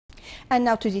And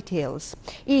now to details.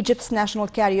 Egypt's national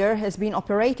carrier has been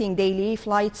operating daily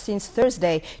flights since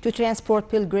Thursday to transport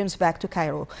pilgrims back to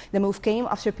Cairo. The move came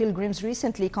after pilgrims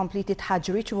recently completed Hajj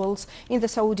rituals in the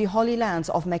Saudi holy lands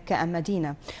of Mecca and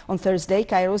Medina. On Thursday,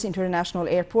 Cairo's international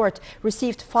airport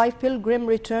received 5 pilgrim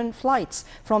return flights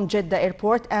from Jeddah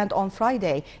airport, and on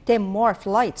Friday, 10 more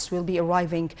flights will be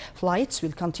arriving. Flights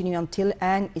will continue until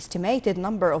an estimated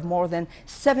number of more than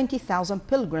 70,000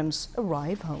 pilgrims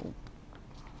arrive home.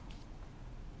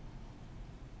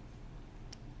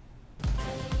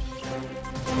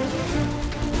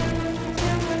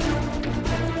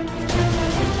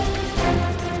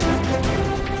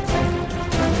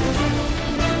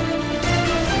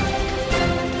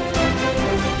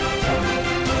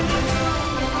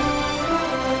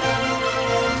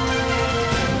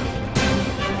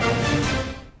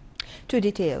 To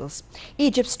details.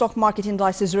 Egypt's stock market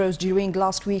indices rose during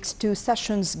last week's 2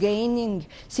 sessions, gaining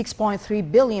 £6.3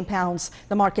 billion.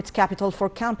 The market's capital for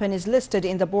companies listed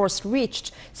in the bourse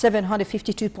reached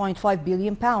 £752.5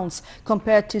 billion,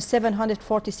 compared to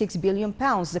 £746 billion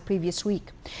the previous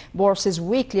week. Bourse's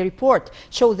weekly report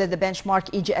showed that the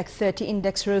benchmark EGX 30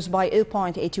 index rose by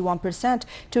 0.81%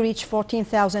 to reach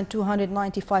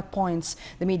 14,295 points.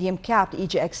 The medium cap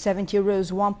EGX 70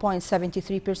 rose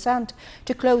 1.73%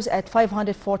 to close at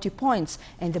 540 points,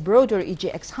 and the broader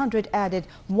EGX 100 added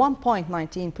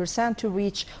 1.19% to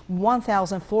reach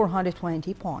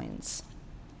 1,420 points.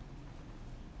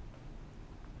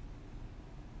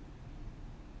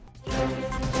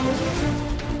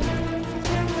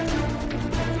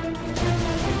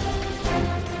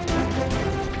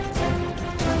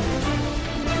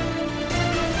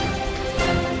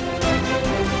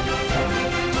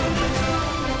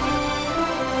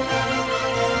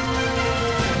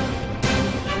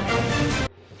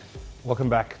 Welcome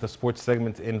back. The sports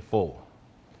segment in full.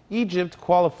 Egypt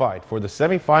qualified for the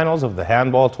semifinals of the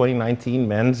Handball 2019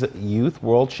 Men's Youth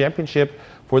World Championship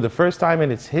for the first time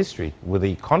in its history, with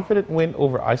a confident win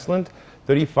over Iceland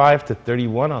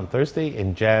 35-31 on Thursday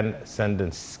in Jan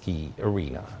Sandanski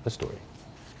Arena. The story.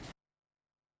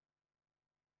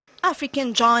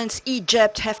 African giants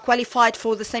Egypt have qualified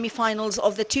for the semi-finals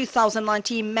of the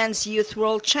 2019 Men's Youth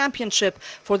World Championship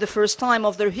for the first time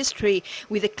of their history,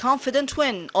 with a confident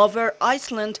win over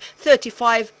Iceland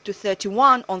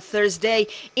 35-31 on Thursday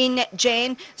in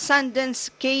Jan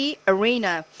Sandanski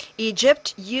Arena.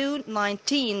 Egypt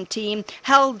U19 team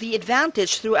held the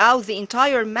advantage throughout the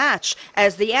entire match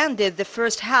as they ended the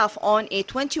first half on a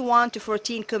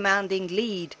 21-14 commanding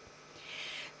lead.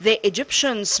 The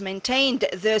Egyptians maintained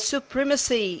their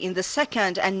supremacy in the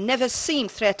second and never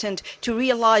seemed threatened to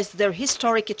realize their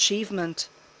historic achievement.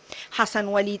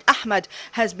 Hassan Walid Ahmed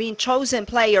has been chosen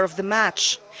player of the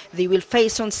match. They will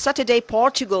face on Saturday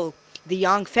Portugal. The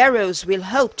young Pharaohs will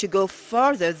hope to go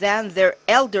further than their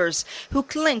elders, who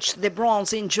clinched the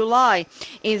bronze in July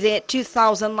in the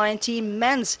 2019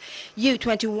 Men's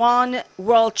U21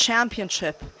 World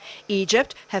Championship.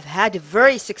 Egypt have had a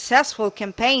very successful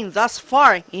campaign thus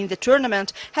far in the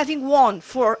tournament, having won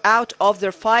 4 out of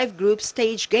their 5 group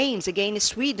stage games against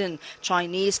Sweden,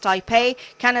 Chinese Taipei,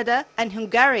 Canada and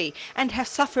Hungary, and have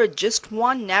suffered just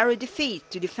 1 narrow defeat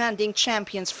to defending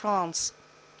champions France.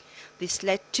 This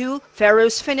led to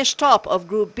Pharaohs finish top of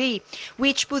Group B,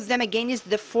 which put them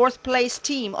against the 4th place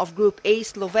team of Group A,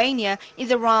 Slovenia, in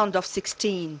the round of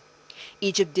 16.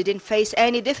 Egypt didn't face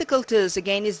any difficulties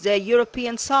against the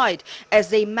European side, as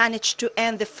they managed to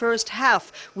end the first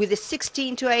half with a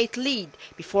 16-8 lead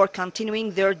before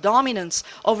continuing their dominance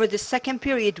over the second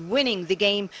period, winning the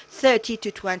game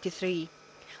 30-23.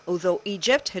 Although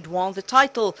Egypt had won the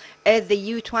title at the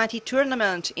U20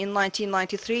 tournament in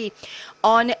 1993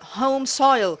 on home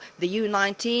soil, the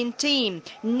U19 team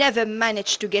never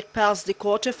managed to get past the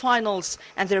quarterfinals,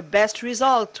 and their best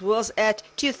result was at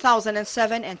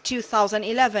 2007 and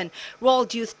 2011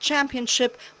 World Youth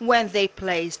Championship, when they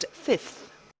placed 5th.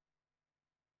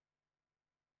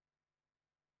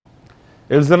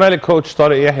 Zamalek coach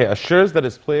Tariq Yahya assures that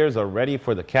his players are ready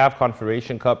for the CAF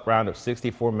Confederation Cup round of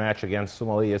 64 match against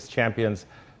Somalia's champions,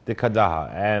 the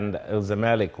Qadaha, and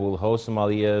Zamalek will host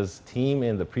Somalia's team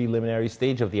in the preliminary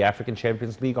stage of the African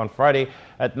Champions League on Friday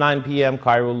at 9 p.m.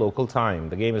 Cairo local time.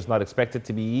 The game is not expected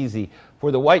to be easy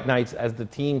for the White Knights, as the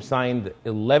team signed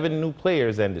 11 new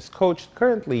players and is coached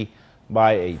currently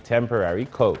by a temporary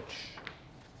coach.